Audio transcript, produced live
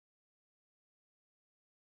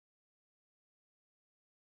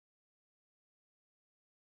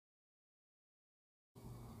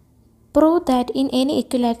Prove that in any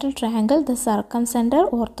equilateral triangle the circumcenter,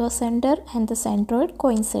 orthocenter and the centroid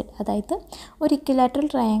coincide. അതായത് ഒരു equilateral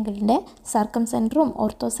ട്രയാങ്കിളിൻ്റെ സർക്കംസെൻറ്ററും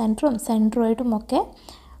ഓർത്തോസെൻറ്ററും സെൻട്രോയിഡും ഒക്കെ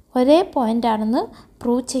ഒരേ point ആണെന്ന്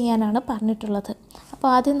പ്രൂവ് ചെയ്യാനാണ് പറഞ്ഞിട്ടുള്ളത്. അപ്പോൾ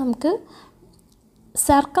ആദ്യം നമുക്ക്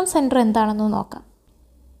സർക്കംസെൻറ്റർ എന്താണെന്ന് നോക്കാം.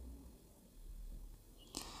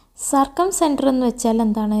 സർക്കംസെൻറ്റർ എന്ന് വെച്ചാൽ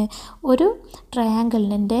എന്താണ്? ഒരു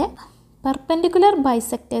ട്രയാങ്കിളിൻ്റെ പെർപെൻഡിക്കുലർ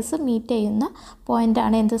ബൈസെക്ടേഴ്സ് മീറ്റ് ചെയ്യുന്ന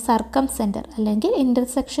പോയിൻ്റാണ് എന്ത്? സർക്കംസെൻറ്റർ അല്ലെങ്കിൽ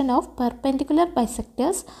intersection of perpendicular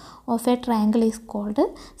bisectors of A triangle is called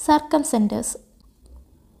സർക്കംസെൻറ്റേഴ്സ്.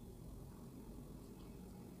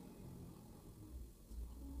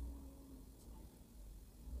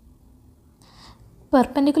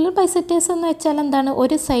 Perpendicular bisectors എന്ന് വെച്ചാൽ എന്താണ്?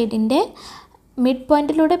 ഒരു സൈഡിൻ്റെ മിഡ്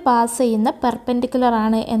പോയിൻറ്റിലൂടെ പാസ് ചെയ്യുന്ന പെർപെൻഡിക്കുലർ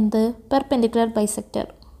ആണ് എന്ത്? Perpendicular bisector.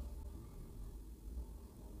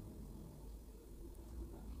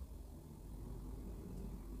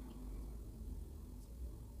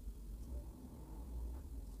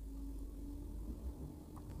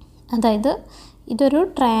 അതായത് ഇതൊരു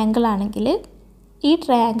ട്രയാങ്കിൾ ആണെങ്കിൽ ഈ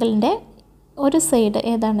ട്രയാങ്കിളിൻ്റെ ഒരു സൈഡ്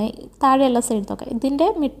ഏതാണ്? താഴെയുള്ള സൈഡ് നോക്കാം. ഇതിൻ്റെ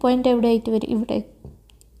മിഡ് പോയിൻ്റ് എവിടെയായിട്ട് വരും?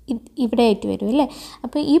 ഇവിടെ ആയിട്ട് വരും അല്ലേ?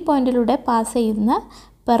 അപ്പോൾ ഈ പോയിൻറ്റിലൂടെ പാസ് ചെയ്യുന്ന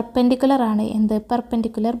പെർപെൻഡിക്കുലർ ആണ് എന്ത്?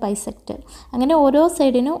 Perpendicular bisector. അങ്ങനെ ഓരോ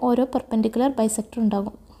സൈഡിനും ഓരോ പെർപെൻഡിക്കുലർ ബൈസെക്ടർ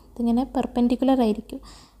ഉണ്ടാകും. ഇതിങ്ങനെ പെർപെൻഡിക്കുലർ ആയിരിക്കും.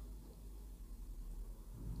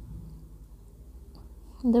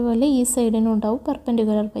 അതുപോലെ ഈ സൈഡിനും ഉണ്ടാവും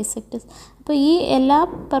പെർപെൻഡിക്കുലർ ബൈസെക്ടേഴ്സ്. അപ്പോൾ ഈ എല്ലാ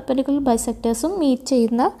പെർപെൻഡിക്കുലർ ബൈസെക്ടേഴ്സും മീറ്റ്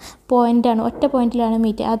ചെയ്യുന്ന പോയിൻ്റാണ്, ഒറ്റ പോയിൻറ്റിലാണ്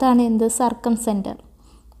മീറ്റ്. അതാണ് എന്ത്? സർക്കംസെൻറ്റർ.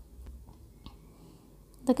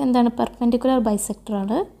 ഇതൊക്കെ എന്താണ്? പെർപെൻഡിക്കുലർ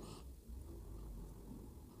ബൈസെക്ടറാണ്.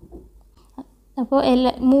 അപ്പോൾ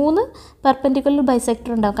 3 പെർപെൻഡിക്കുലർ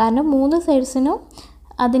ബൈസെക്ടർ ഉണ്ടാവും. കാരണം 3 സൈഡ്സിനും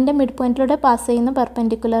അതിൻ്റെ മിഡ് പോയിൻറ്റിലൂടെ പാസ് ചെയ്യുന്ന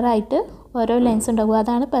പെർപെൻഡിക്കുലറായിട്ട് ഓരോ ലൈൻസ് ഉണ്ടാകും.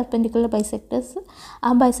 അതാണ് പെർപെൻഡിക്കുലർ ബൈസെക്ടേഴ്സ്. ആ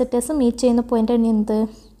ബൈസെക്ടേഴ്സ് മീറ്റ് ചെയ്യുന്ന പോയിൻ്റാണ് എന്ത്?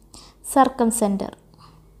 സർക്കംസെൻറ്റർ.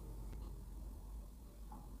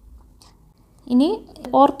 ഇനി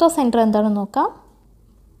ഓർത്തോസെൻറ്റർ എന്താണെന്ന് നോക്കാം.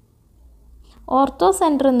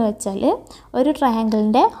 ഓർത്തോസെൻറ്റർ എന്ന് വെച്ചാൽ ഒരു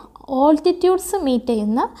ട്രയാങ്കിളിൻ്റെ ഓൾട്ടിറ്റ്യൂഡ്സ് മീറ്റ്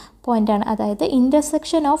ചെയ്യുന്ന പോയിൻ്റാണ്. അതായത്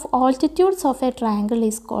intersection of altitudes of A triangle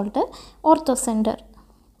is called ഓർത്തോസെൻറ്റർ.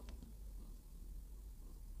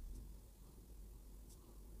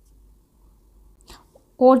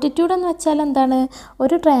 Altitude എന്ന് വെച്ചാൽ എന്താണ്?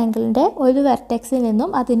 ഒരു ട്രയാങ്കിളിൻ്റെ ഒരു വെർട്ടെക്സിൽ നിന്നും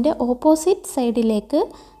അതിൻ്റെ ഓപ്പോസിറ്റ് സൈഡിലേക്ക്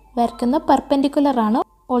വരയ്ക്കുന്ന പെർപെൻഡിക്കുലറാണ്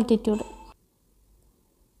ഓൾട്ടിറ്റ്യൂഡ്.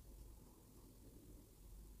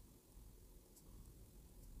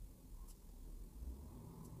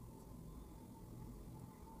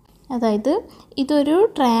 അതായത് ഇതൊരു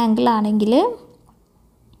ട്രയാങ്കിൾ ആണെങ്കിൽ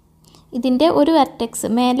ഇതിൻ്റെ ഒരു വെർട്ടെക്സ്,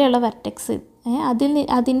 മേലെയുള്ള വെർട്ടെക്സ്,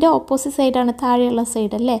 അതിൻ്റെ ഓപ്പോസിറ്റ് സൈഡാണ് താഴെയുള്ള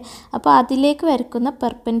സൈഡ് അല്ലേ? അപ്പോൾ അതിലേക്ക് വരയ്ക്കുന്ന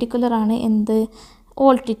പെർപെൻഡിക്കുലറാണ് എന്ത്?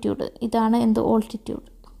 ഓൾട്ടിറ്റ്യൂഡ്. ഇതാണ് എന്ത്? ഓൾട്ടിറ്റ്യൂഡ്.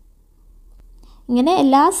 ഇങ്ങനെ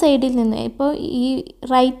എല്ലാ സൈഡിൽ നിന്നും, ഇപ്പോൾ ഈ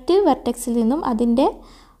റൈറ്റ് വെർട്ടെക്സിൽ നിന്നും അതിൻ്റെ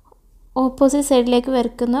ഓപ്പോസിറ്റ് സൈഡിലേക്ക്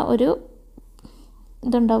വരയ്ക്കുന്ന ഒരു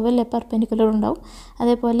ഇതുണ്ടാവും അല്ലേ? പെർപെൻഡിക്കുലർ ഉണ്ടാവും.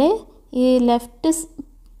 അതേപോലെ ഈ ലെഫ്റ്റ്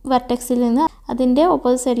വെർട്ടെക്സിൽ നിന്ന് അതിൻ്റെ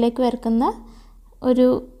ഓപ്പോസിറ്റ് സൈഡിലേക്ക് വരയ്ക്കുന്ന ഒരു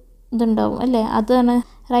ഇതുണ്ടാവും അല്ലേ? അതാണ്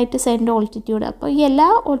റൈറ്റ് സൈഡിൻ്റെ ഓൾട്ടിറ്റ്യൂഡ്. അപ്പോൾ ഈ എല്ലാ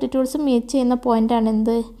ഓൾട്ടിറ്റ്യൂഡ്സും മീറ്റ് ചെയ്യുന്ന പോയിൻ്റാണ്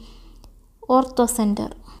എന്ത്? ഓർത്തോസെൻറ്റർ.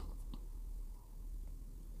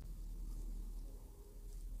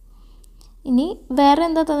 ഇനി വേറെ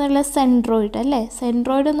എന്താ തന്നിട്ടുള്ളത്? സെൻട്രോയിഡ് അല്ലേ?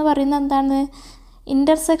 സെൻട്രോയിഡ് എന്ന് പറയുന്നത് എന്താണ്?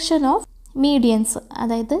 Intersection of medians.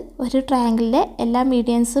 അതായത് ഒരു ട്രയാങ്കിളിലെ എല്ലാ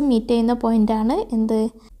മീഡിയൻസും മീറ്റ് ചെയ്യുന്ന പോയിൻ്റാണ് എന്ത്?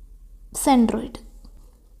 സെൻട്രോയിഡ്.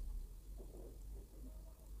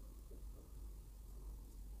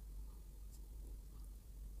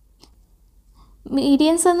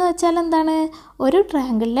 മീഡിയൻസ് എന്ന് വെച്ചാൽ എന്താണ്? ഒരു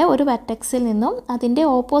ട്രയാങ്കിളിലെ ഒരു വെർട്ടെക്സിൽ നിന്നും അതിൻ്റെ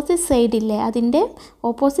ഓപ്പോസിറ്റ് സൈഡില്ലേ, അതിൻ്റെ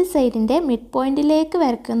ഓപ്പോസിറ്റ് സൈഡിൻ്റെ മിഡ് പോയിൻറ്റിലേക്ക്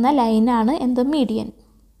വരയ്ക്കുന്ന ലൈനാണ് എന്ത്? മീഡിയൻ.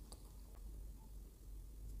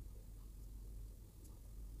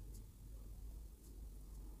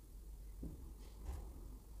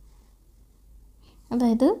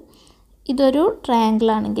 അതായത് ഇതൊരു ട്രയാങ്കിൾ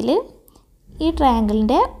ആണെങ്കിൽ ഈ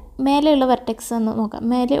ട്രയാങ്കിളിൻ്റെ മേലെയുള്ള വെർട്ടെക്സ് എന്ന് നോക്കാം.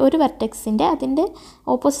 മേലെ ഒരു വെർട്ടെക്സിൻ്റെ അതിൻ്റെ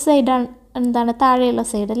ഓപ്പോസിറ്റ് സൈഡാണ് എന്താണ്? താഴെയുള്ള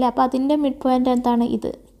സൈഡ് അല്ലേ? അപ്പോൾ അതിൻ്റെ മിഡ് പോയിൻ്റ് എന്താണ്? ഇത്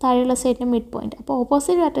താഴെയുള്ള സൈഡിൻ്റെ മിഡ് പോയിൻ്റ്. അപ്പോൾ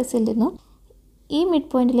ഓപ്പോസിറ്റ് വെർട്ടെക്സിൽ നിന്നും ഈ മിഡ്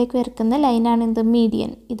പോയിൻറ്റിലേക്ക് വരയ്ക്കുന്ന ലൈനാണ് എന്ത്?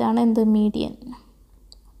 മീഡിയൻ. ഇതാണ് എന്ത്? മീഡിയൻ.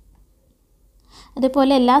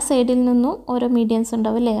 അതേപോലെ എല്ലാ സൈഡിൽ നിന്നും ഓരോ മീഡിയൻസ്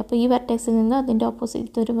ഉണ്ടാവും അല്ലേ? അപ്പോൾ ഈ വെർട്ടെക്സിൽ നിന്നും അതിൻ്റെ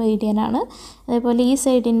ഓപ്പോസിറ്റ് ഒരു മീഡിയനാണ്. അതേപോലെ ഈ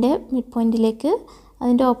സൈഡിൻ്റെ മിഡ് പോയിൻറ്റിലേക്ക്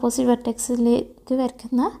അതിൻ്റെ ഓപ്പോസിറ്റ് വെർട്ടെക്സിലേക്ക്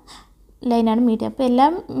വരയ്ക്കുന്ന ലൈനാണ് മീഡിയൻ. അപ്പോൾ എല്ലാ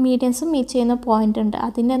മീഡിയൻസും മീറ്റ് ചെയ്യുന്ന പോയിൻ്റ് ഉണ്ട്.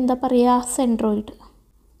 അതിനെന്താ പറയുക? സെൻട്രോയിഡ്.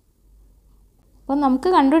 അപ്പോൾ നമുക്ക്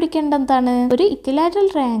കണ്ടുപിടിക്കേണ്ട എന്താണ്, ഒരു ഇക്വിലാറ്ററൽ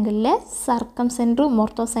ട്രയാങ്കിളിലെ സർക്കം സെൻറ്ററും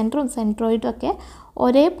ഓർത്തോ സെൻറ്ററും സെൻട്രോയിഡും ഒക്കെ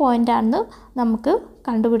ഒരേ പോയിൻ്റാണെന്ന് നമുക്ക്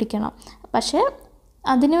കണ്ടുപിടിക്കണം. പക്ഷേ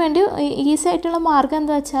അതിനുവേണ്ടി ഈസി ആയിട്ടുള്ള മാർഗ്ഗം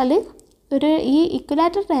എന്താ വെച്ചാൽ ഈ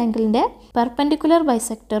ഇക്വിലാറ്ററൽ ട്രയാങ്കിളിൻ്റെ പെർപെൻഡിക്കുലർ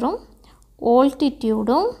ബൈസെക്ടറും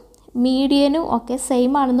ഓൾട്ടിറ്റ്യൂഡും മീഡിയനും ഒക്കെ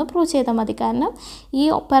സെയിം ആണെന്ന് പ്രൂവ് ചെയ്താൽ മതി. കാരണം ഈ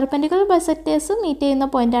പെർപെൻഡിക്കുലർ ബൈസെക്ടേഴ്സ് മീറ്റ് ചെയ്യുന്ന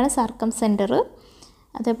പോയിൻ്റാണ് സർക്കം സെൻറ്റർ,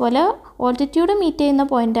 അതേപോലെ ഓൾട്ടിറ്റ്യൂഡ് മീറ്റ് ചെയ്യുന്ന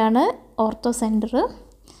പോയിൻ്റാണ് ഓർത്തോ സെൻറ്റർ,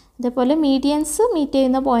 അതേപോലെ മീഡിയൻസ് മീറ്റ്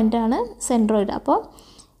ചെയ്യുന്ന പോയിൻ്റാണ് സെൻട്രോയിഡ്. അപ്പോൾ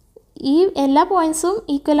ഈ എല്ലാ പോയിൻറ്റ്സും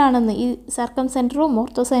ഈക്വൽ ആണെന്ന്, ഈ സർക്കം സെൻറ്ററും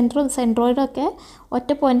ഓർത്തോ സെൻറ്ററും സെൻട്രോയിഡും ഒക്കെ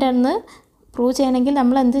ഒറ്റ പോയിൻ്റാണെന്ന് പ്രൂവ് ചെയ്യണമെങ്കിൽ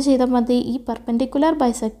നമ്മൾ എന്ത് ചെയ്താൽ മതി, ഈ പെർപെൻഡിക്കുലർ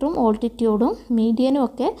ബൈസെക്ടറും ഓൾട്ടിറ്റ്യൂഡും മീഡിയനും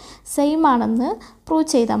ഒക്കെ സെയിം ആണെന്ന് പ്രൂവ്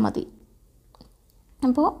ചെയ്താൽ മതി.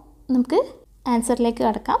 അപ്പോൾ നമുക്ക് ആൻസറിലേക്ക്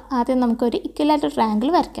കടക്കാം. ആദ്യം നമുക്കൊരു ഇക്വിലാറ്ററൽ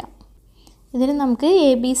ട്രയാങ്കിൾ വരയ്ക്കാം. ഇതിന് നമുക്ക്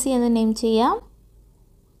ABC എന്ന് നെയിം ചെയ്യാം.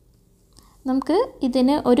 നമുക്ക്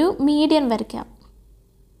ഇതിന് ഒരു മീഡിയൻ വരയ്ക്കാം.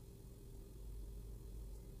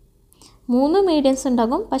 3 മീഡിയൻസ്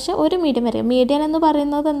ഉണ്ടാകും, പക്ഷേ ഒരു മീഡിയൻ വരയ്ക്കാം. മീഡിയൻ എന്ന്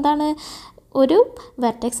പറയുന്നത് എന്താണ്, ഒരു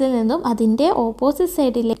വെർട്ടെക്സിൽ നിന്നും അതിൻ്റെ ഓപ്പോസിറ്റ്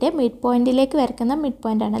സൈഡിലേക്ക് മിഡ് പോയിൻറ്റിലേക്ക് വരയ്ക്കുന്ന മിഡ്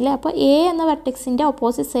പോയിൻ്റ് ആണ് അല്ലേ. അപ്പോൾ A എന്ന വെർട്ടെക്സിൻ്റെ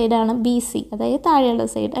ഓപ്പോസിറ്റ് സൈഡാണ് BC, അതായത് താഴെയുള്ള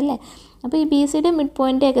സൈഡ് അല്ലേ. അപ്പോൾ ഈ BCയുടെ മിഡ്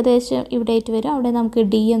പോയിൻ്റ് ഏകദേശം ഇവിടെ ആയിട്ട് വരും. അവിടെ നമുക്ക്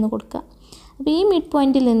D എന്ന് കൊടുക്കാം. അപ്പോൾ ഈ മിഡ്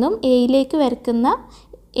പോയിൻറ്റിൽ നിന്നും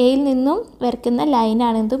Aയിൽ നിന്നും വരയ്ക്കുന്ന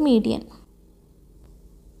ലൈനാണ് എന്ത്, മീഡിയൻ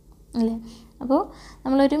അല്ലേ. അപ്പോൾ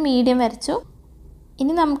നമ്മളൊരു മീഡിയൻ വരച്ചു.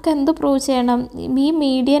 ഇനി നമുക്ക് എന്ത് പ്രൂവ് ചെയ്യണം, ഈ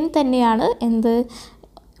മീഡിയൻ തന്നെയാണ് എന്ത്,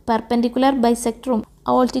 പെർപെൻഡിക്കുലർ ബൈസെക്ടറും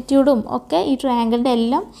ഓൾട്ടിറ്റ്യൂഡും ഒക്കെ ഈ ട്രയാങ്കിളിൻ്റെ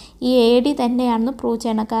എല്ലാം ഈ AD തന്നെയാണെന്ന് പ്രൂവ്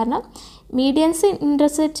ചെയ്യണം. കാരണം മീഡിയൻസ്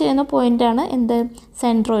ഇൻ്റർസെക്റ്റ് ചെയ്യുന്ന പോയിൻ്റാണ് എന്ത്,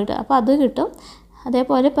 സെൻട്രോയിഡ്. അപ്പോൾ അത് കിട്ടും.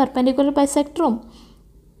 അതേപോലെ പെർപെൻഡിക്കുലർ ബൈസെക്ടറും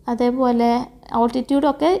അതേപോലെ ഓൾട്ടിറ്റ്യൂഡും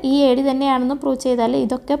ഒക്കെ ഈ AD തന്നെയാണെന്ന് പ്രൂവ് ചെയ്താൽ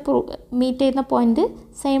ഇതൊക്കെ മീറ്റ് ചെയ്യുന്ന പോയിൻ്റ്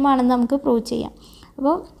സെയിം ആണെന്ന് നമുക്ക് പ്രൂവ് ചെയ്യാം.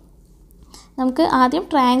 അപ്പോൾ നമുക്ക് ആദ്യം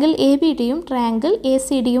ട്രയാങ്കിൾ ABDയും ട്രയാങ്കിൾ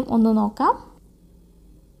ACDയും ഒന്ന് നോക്കാം.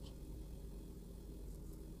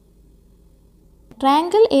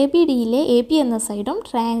 ട്രയാങ്കിൾ ABDയിലെ AB എന്ന സൈഡും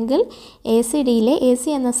ട്രയാങ്കിൾ ACDയിലെ AC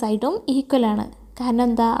എന്ന സൈഡും ഈക്വലാണ്. കാരണം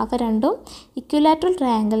എന്താ, അവ രണ്ടും ഇക്വിലാറ്ററൽ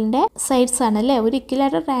ട്രയാങ്കിളിൻ്റെ സൈഡ്സ് ആണ് അല്ലേ. ഒരു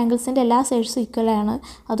ഇക്വിലാറ്ററൽ ട്രയാങ്കിൾസിൻ്റെ എല്ലാ സൈഡ്സും ഈക്വലാണ്.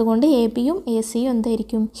 അതുകൊണ്ട് ABയും ACയും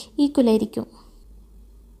എന്തായിരിക്കും, ഈക്വലായിരിക്കും.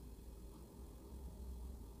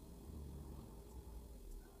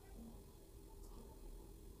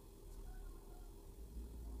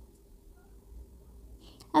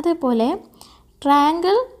 അതേപോലെ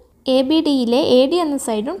ട്രയാങ്കിൾ ABDയിലെ AD എന്ന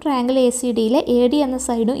സൈഡും ട്രയാങ്കിൾ ACDയിലെ AD എന്ന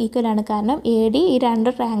സൈഡും ഈക്വലാണ്. കാരണം AD ഈ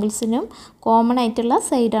രണ്ട് ട്രയാങ്കിൾസിനും കോമൺ ആയിട്ടുള്ള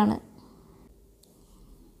സൈഡാണ്.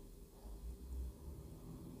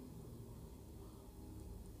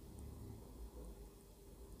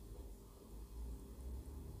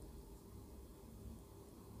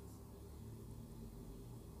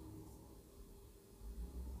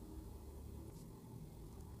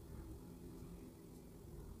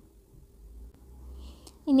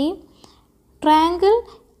 ഇനി ട്രയാങ്കിൾ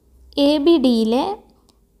ABDയിലെ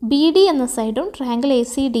BD എന്ന സൈഡും ട്രയാങ്കിൾ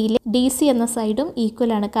ACDയിലെ DC എന്ന സൈഡും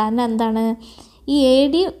ഈക്വലാണ്. കാരണം എന്താണ്, ഈ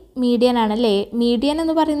AD മീഡിയൻ ആണല്ലേ. മീഡിയൻ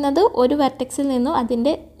എന്ന് പറയുന്നത് ഒരു വെർട്ടെക്സിൽ നിന്നും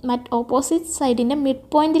അതിൻ്റെ ഓപ്പോസിറ്റ് സൈഡിൻ്റെ മിഡ്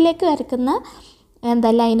പോയിൻറ്റിലേക്ക് വരയ്ക്കുന്ന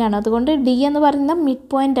ലൈനാണ്. അതുകൊണ്ട് D എന്ന് പറയുന്ന മിഡ്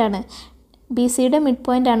പോയിൻ്റ് ആണ്. BCയുടെ മിഡ്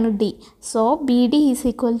പോയിൻ്റ് ആണ് D. So BD is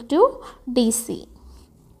equal to DC.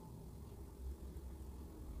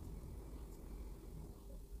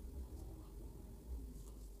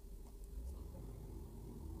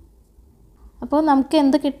 അപ്പോൾ നമുക്ക്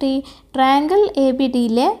എന്ത് കിട്ടി, ട്രയാങ്കിൾ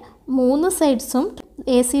ABDയിലെ 3 സൈഡ്സും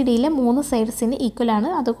ACDയിലെ 3 സൈഡ്സിന് ഈക്വലാണ്.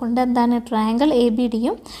 അതുകൊണ്ട് എന്താണ്, ട്രയാങ്കിൾ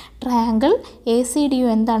ABDയും ട്രയാങ്കിൾ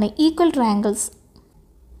ACDയും എന്താണ്, ഈക്വൽ ട്രയാങ്കിൾസ്.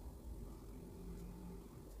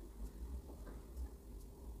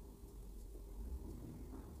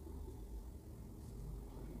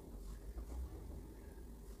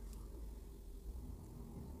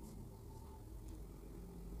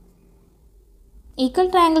 ഈക്വൽ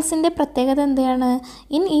ട്രയാങ്കിൾസിൻ്റെ പ്രത്യേകത എന്താണ്,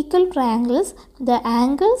 in equal triangles the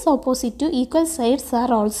angles opposite two equal sides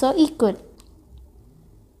are also equal.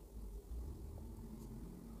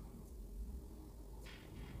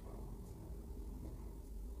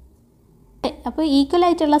 അപ്പോൾ ഈക്വൽ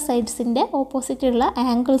ആയിട്ടുള്ള സൈഡ്സിൻ്റെ ഓപ്പോസിറ്റുള്ള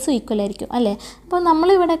ആംഗിൾസും ഈക്വൽ ആയിരിക്കും അല്ലേ. അപ്പോൾ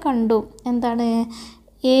നമ്മളിവിടെ കണ്ടു എന്താണ്,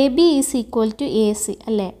 AB is equal to AC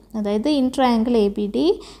അല്ലേ. അതായത് in triangle ABD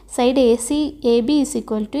side AB is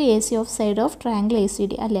equal to AC of side of triangle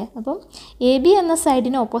ACD അല്ലേ. അപ്പം AB എന്ന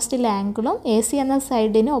സൈഡിന് ഓപ്പോസിറ്റുള്ള ആംഗിളും AC എന്ന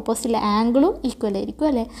സൈഡിന് ഓപ്പോസിറ്റുള്ള ആംഗിളും ഈക്വൽ ആയിരിക്കും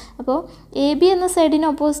അല്ലേ. അപ്പോൾ AB എന്ന സൈഡിന്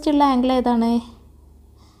ഓപ്പോസിറ്റുള്ള ആംഗിൾ ഏതാണ്,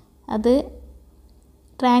 അത്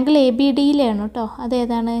ട്രയാങ്കിൾ ABDയിലാണ് കേട്ടോ.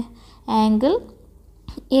 അതേതാണ്, ആംഗിൾ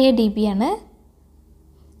ADB ആണ്.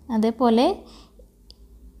 അതേപോലെ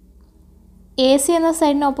എ സി എന്ന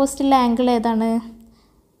സൈഡിന് ഓപ്പോസിറ്റുള്ള ആംഗിൾ ഏതാണ്?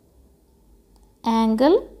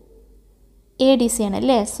 ആംഗിൾ എ ഡി സി ആണ്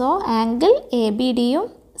അല്ലേ. സോ ആംഗിൾ എ ബി ഡിയും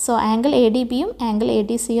ആംഗിൾ എ ഡി ബിയും ആംഗിൾ എ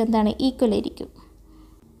ഡി സിയും എന്താണ്? ഈക്വൽ ആയിരിക്കും.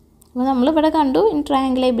 അപ്പോൾ നമ്മളിവിടെ കണ്ടു in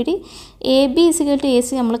triangle A B D A B is equal to A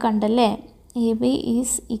C നമ്മൾ കണ്ടല്ലേ. A B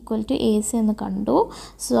is equal to A C എന്ന് കണ്ടു.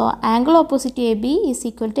 So angle opposite A B is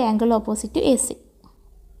equal to angle opposite A C.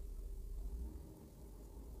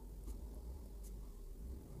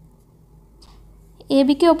 A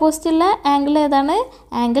ബിക്ക് ഓപ്പോസിറ്റുള്ള angle ഏതാണ്?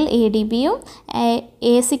 Angle A D ബിയും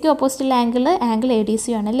A സിക്ക് ഓപ്പോസിറ്റുള്ള angle A D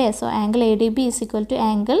സിയും ആണ് അല്ലേ. So angle A D B is equal to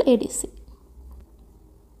angle A D C.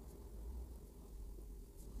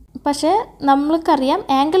 പക്ഷേ നമ്മൾക്കറിയാം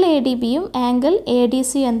angle A D ബിയും ആംഗിൾ എ ഡി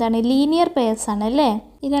സിയും എന്താണ്? ലീനിയർ പെയർസ് ആണ് അല്ലേ.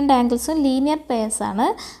 ഈ രണ്ട് ആംഗിൾസും ലീനിയർ പെയർസ് ആണ്.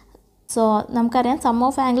 സോ നമുക്കറിയാം some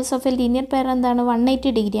of angles of A linear pair എന്താണ്?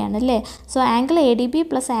 180 ഡിഗ്രി ആണ് അല്ലേ. So angle A D B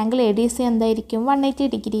plus angle A D C എന്തായിരിക്കും? 180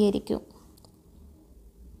 ഡിഗ്രി ആയിരിക്കും.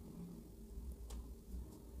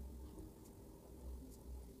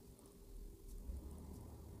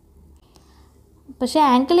 പക്ഷേ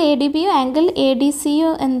ആംഗിൾ എ ഡി ബിയും ആംഗിൾ എ ഡി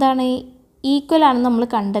സിയും എന്താണ്? ഈക്വൽ ആണെന്ന് നമ്മൾ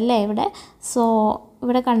കണ്ടല്ലേ ഇവിടെ. സോ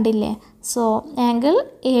ഇവിടെ കണ്ടില്ലേ. സോ ആംഗിൾ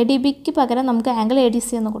എ ഡി ബിക്ക് പകരം നമുക്ക് ആംഗിൾ എ ഡി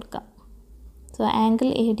സി എന്ന് കൊടുക്കാം. So angle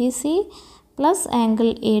A D C plus angle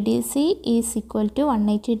A D C is equal to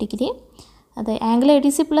 180 degree. അതെ, angle A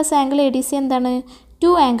D C plus angle A D C എന്താണ്?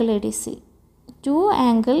 2 angle A D C. 2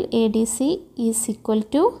 angle A D C is equal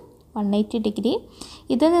to 180 degree.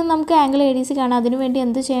 ഇതിൽ നിന്ന് നമുക്ക് angle A D C കാണാം. അതിനു വേണ്ടി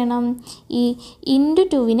എന്ത് ചെയ്യണം? ഈ ഇൻറ്റു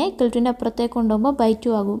 2വിനെ ഇക്വൽ ടുവിൻ്റെ അപ്പുറത്തേക്ക് കൊണ്ടുപോകുമ്പോൾ ബൈ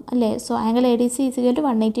 2 ആകും അല്ലേ. So angle A D C is equal to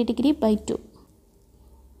 180 degree by 2.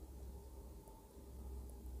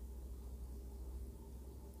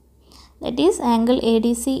 That is angle A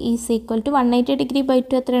D C is equal to 180 degree by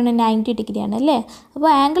 2 എത്രയാണ്? 90 ഡിഗ്രിയാണ് അല്ലേ. അപ്പോൾ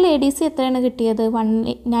ആംഗിൾ എ ഡി സി എത്രയാണ് കിട്ടിയത്?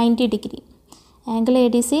 90 degree. Angle A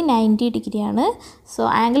D C 90 ഡിഗ്രിയാണ്. So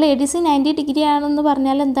angle A D C 90 degree ആണെന്ന്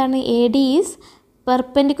പറഞ്ഞാൽ എന്താണ്? A D is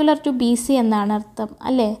perpendicular to B C എന്നാണ് അർത്ഥം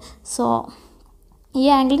അല്ലേ. സോ ഈ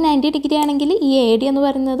ആംഗിൾ 90 ഡിഗ്രി ആണെങ്കിൽ ഈ എ ഡി എന്ന്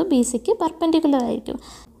പറയുന്നത് ബി സിക്ക് പെർപെൻഡിക്കുലർ ആയിരിക്കും.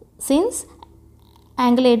 Since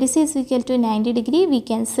angle A D C is equal to 90 degree we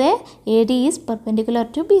can say A D is perpendicular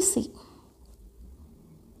to B C.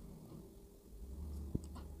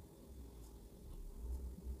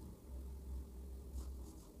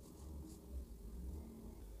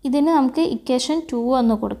 ഇതിന് നമുക്ക് ഇക്വേഷൻ 2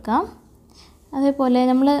 എന്ന് കൊടുക്കാം. അതേപോലെ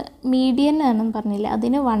നമ്മൾ മീഡിയൻ എന്ന് പറഞ്ഞില്ല,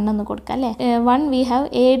 അതിന് 1 എന്ന് കൊടുക്കാം അല്ലേ. 1 we have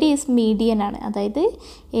A D is median ആണ്. അതായത്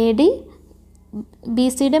എ ഡി ബി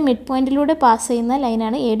സിയുടെ മിഡ് പോയിൻറ്റിലൂടെ പാസ് ചെയ്യുന്ന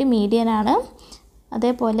ലൈനാണ് എ ഡി മീഡിയൻ ആണ്.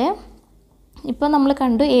 അതേപോലെ ഇപ്പോൾ നമ്മൾ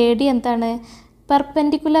കണ്ടു എ ഡി എന്താണ്?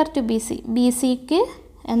 Perpendicular to B C. B സിക്ക്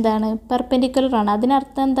എന്താണ്? പെർപെൻഡിക്കുലർ ആണ്.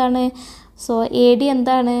 അതിനർത്ഥം എന്താണ്? സോ എ ഡി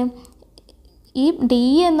എന്താണ്? ഈ ഡി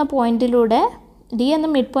എന്ന പോയിൻറ്റിലൂടെ ഡി എന്ന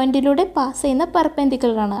മിഡ് പോയിൻറ്റിലൂടെ പാസ് ചെയ്യുന്ന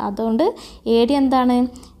പെർപെൻഡിക്കുലറാണ്. അതുകൊണ്ട് എ ഡി എന്താണ്?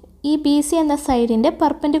 ഈ ബി സി എന്ന സൈഡിൻ്റെ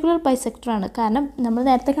പെർപെൻഡിക്കുലർ ബൈസെക്ടറാണ്. കാരണം നമ്മൾ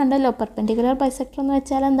നേരത്തെ കണ്ടല്ലോ പെർപെൻഡിക്കുലർ ബൈസെക്ടർ എന്ന്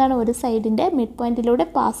വെച്ചാൽ എന്താണ്? ഒരു സൈഡിൻ്റെ മിഡ് പോയിൻറ്റിലൂടെ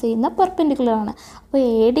പാസ് ചെയ്യുന്ന പെർപെൻഡിക്കുലറാണ്. അപ്പോൾ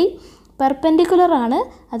എ ഡി പെർപെൻഡിക്കുലറാണ്.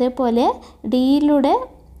 അതേപോലെ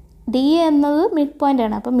ഡി എന്നത് മിഡ്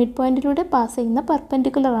പോയിൻ്റാണ്. അപ്പോൾ മിഡ് പോയിൻറ്റിലൂടെ പാസ് ചെയ്യുന്ന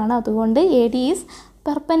പെർപെൻഡിക്കുലറാണ്. അതുകൊണ്ട് A D is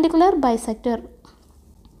perpendicular bisector.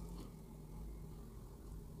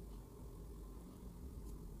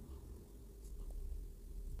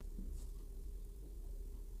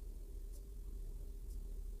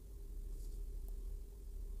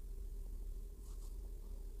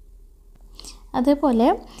 അതേപോലെ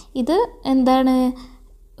ഇത് എന്താണ്?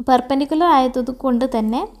 പെർപെൻഡിക്കുലർ ആയത് കൊണ്ട്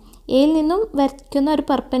തന്നെ എയിൽ നിന്നും വരയ്ക്കുന്ന ഒരു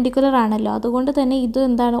പെർപെൻഡിക്കുലർ ആണല്ലോ. അതുകൊണ്ട് തന്നെ ഇത്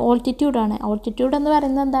എന്താണ്? ഓൾട്ടിറ്റ്യൂഡാണ്. ഓൾട്ടിറ്റ്യൂഡ് എന്ന്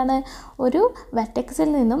പറയുന്നത് എന്താണ്? ഒരു വെർട്ടെക്സിൽ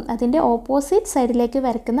നിന്നും അതിൻ്റെ ഓപ്പോസിറ്റ് സൈഡിലേക്ക്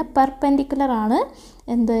വരയ്ക്കുന്ന പെർപെൻഡിക്കുലർ ആണ്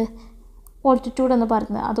എന്ത്? ഓൾട്ടിറ്റ്യൂഡ് എന്ന്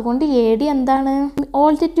പറയുന്നത്. അതുകൊണ്ട് എ ഡി എന്താണ്?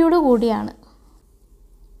 ഓൾട്ടിറ്റ്യൂഡ് കൂടിയാണ്.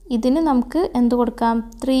 ഇതിന് നമുക്ക് എന്ത് കൊടുക്കാം?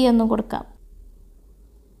 3 എന്ന് കൊടുക്കാം.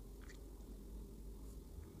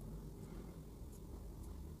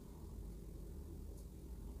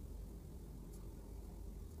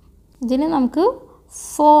 ഇതിന് നമുക്ക്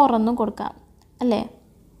 4 എന്നും കൊടുക്കാം അല്ലേ.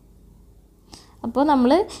 അപ്പോൾ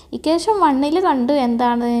നമ്മൾ ഇക്വേഷൻ 1 കണ്ടു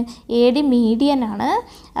എന്താണ്? എ ഡി മീഡിയൻ ആണ്.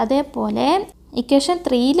 അതേപോലെ ഇക്വേഷൻ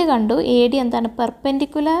 3 കണ്ടു എ ഡി എന്താണ്?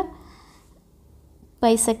 പെർപെൻഡിക്കുലർ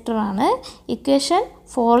ബൈസെക്ടർ ആണ്. ഇക്വേഷൻ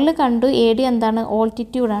 4 കണ്ടു എ ഡി എന്താണ്?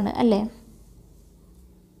 ഓൾട്ടിറ്റ്യൂഡാണ് അല്ലേ.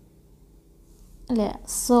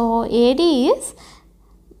 So A D is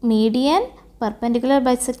median, perpendicular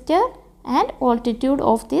bisector and altitude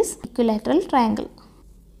of this equilateral triangle.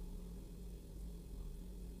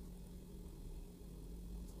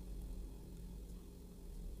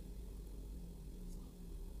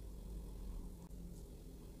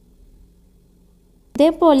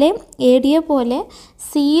 ഇതേപോലെ എ ഡിയെ പോലെ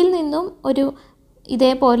സിയിൽ നിന്നും ഒരു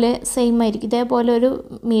ഇതേപോലെ സെയിം ആയിരിക്കും, ഇതേപോലെ ഒരു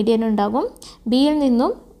മീഡിയൻ ഉണ്ടാകും. ബിയിൽ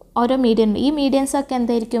നിന്നും ഓരോ മീഡിയൻ, ഈ മീഡിയൻസൊക്കെ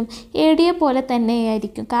എന്തായിരിക്കും എ ഡിയെ പോലെ തന്നെ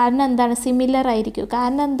ആയിരിക്കും. കാരണം എന്താണ്, സിമിലർ ആയിരിക്കും.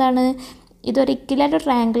 കാരണം എന്താണ്, ഇതൊരു ഇക്വലാറ്റർ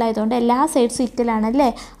ട്രയാങ്കിൾ ആയതുകൊണ്ട് എല്ലാ സൈഡ്സും ഇക്വലാണല്ലേ.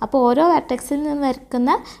 അപ്പോൾ ഓരോ വെർട്ടെക്സിൽ നിന്ന്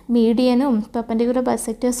വരയ്ക്കുന്ന മീഡിയനും പെർപെൻഡിക്കുലർ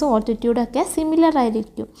ബൈസെക്ടേഴ്സും ഓൾട്ടിറ്റ്യൂഡും ഒക്കെ സിമിലർ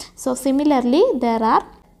ആയിരിക്കും. So similarly there are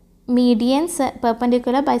medians,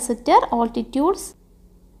 perpendicular bisector, altitudes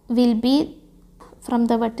will be from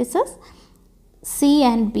the vertices C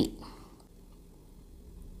and B.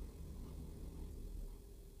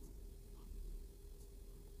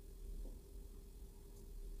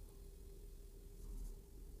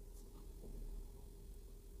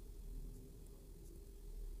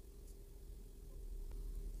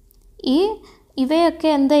 ഇവയൊക്കെ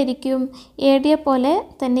എന്തായിരിക്കും, എ ഡിയെ പോലെ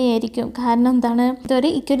തന്നെയായിരിക്കും. കാരണം എന്താണ്, ഇതൊരു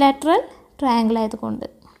ഇക്വലാറ്ററൽ ട്രയാങ്കിൾ ആയതുകൊണ്ട്.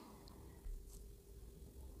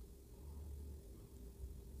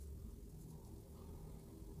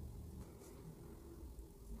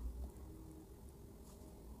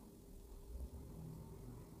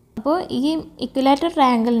 അപ്പോൾ ഈ ഇക്വലാറ്ററൽ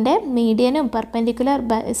ട്രയാങ്കിളിൻ്റെ മീഡിയനും പെർപെൻഡിക്കുലർ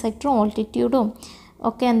ബൈസെക്ടറും ഓൾട്ടിറ്റ്യൂഡും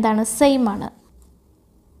ഒക്കെ എന്താണ്, സെയിം ആണ്.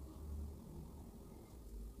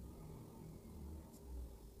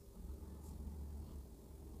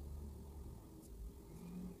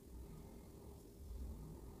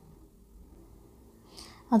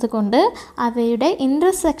 അതുകൊണ്ട് അവയുടെ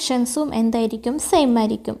ഇൻ്റർസെക്ഷൻസും എന്തായിരിക്കും, സെയിം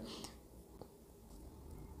ആയിരിക്കും.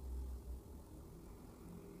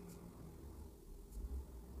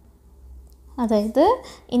 അതായത്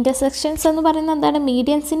ഇൻ്റർസെക്ഷൻസ് എന്ന് പറയുന്നത് എന്താണ്,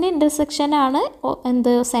 മീഡിയൻസിൻ്റെ ഇൻ്റർസെക്ഷനാണ്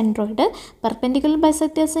എന്ത്, സെൻട്രോയിഡ്. പെർപെൻഡിക്കുലർ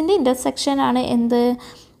ബൈസെക്ടേഴ്സിൻ്റെ ഇൻ്റർസെക്ഷനാണ് എന്ത്,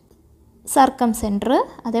 സർക്കം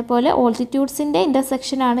അതേപോലെ ഓൾട്ടിറ്റ്യൂഡ്സിൻ്റെ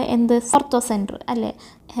ഇൻ്റർസെക്ഷനാണ് എന്ത്, ഓർത്തോസെൻറ്റർ അല്ലേ.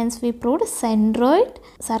 Hence V proved centroid,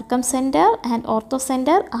 സർക്കം centre and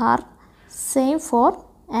ഓർത്തോസെൻറ്റർ are same for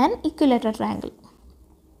an ഇക്വലാറ്റർ triangle.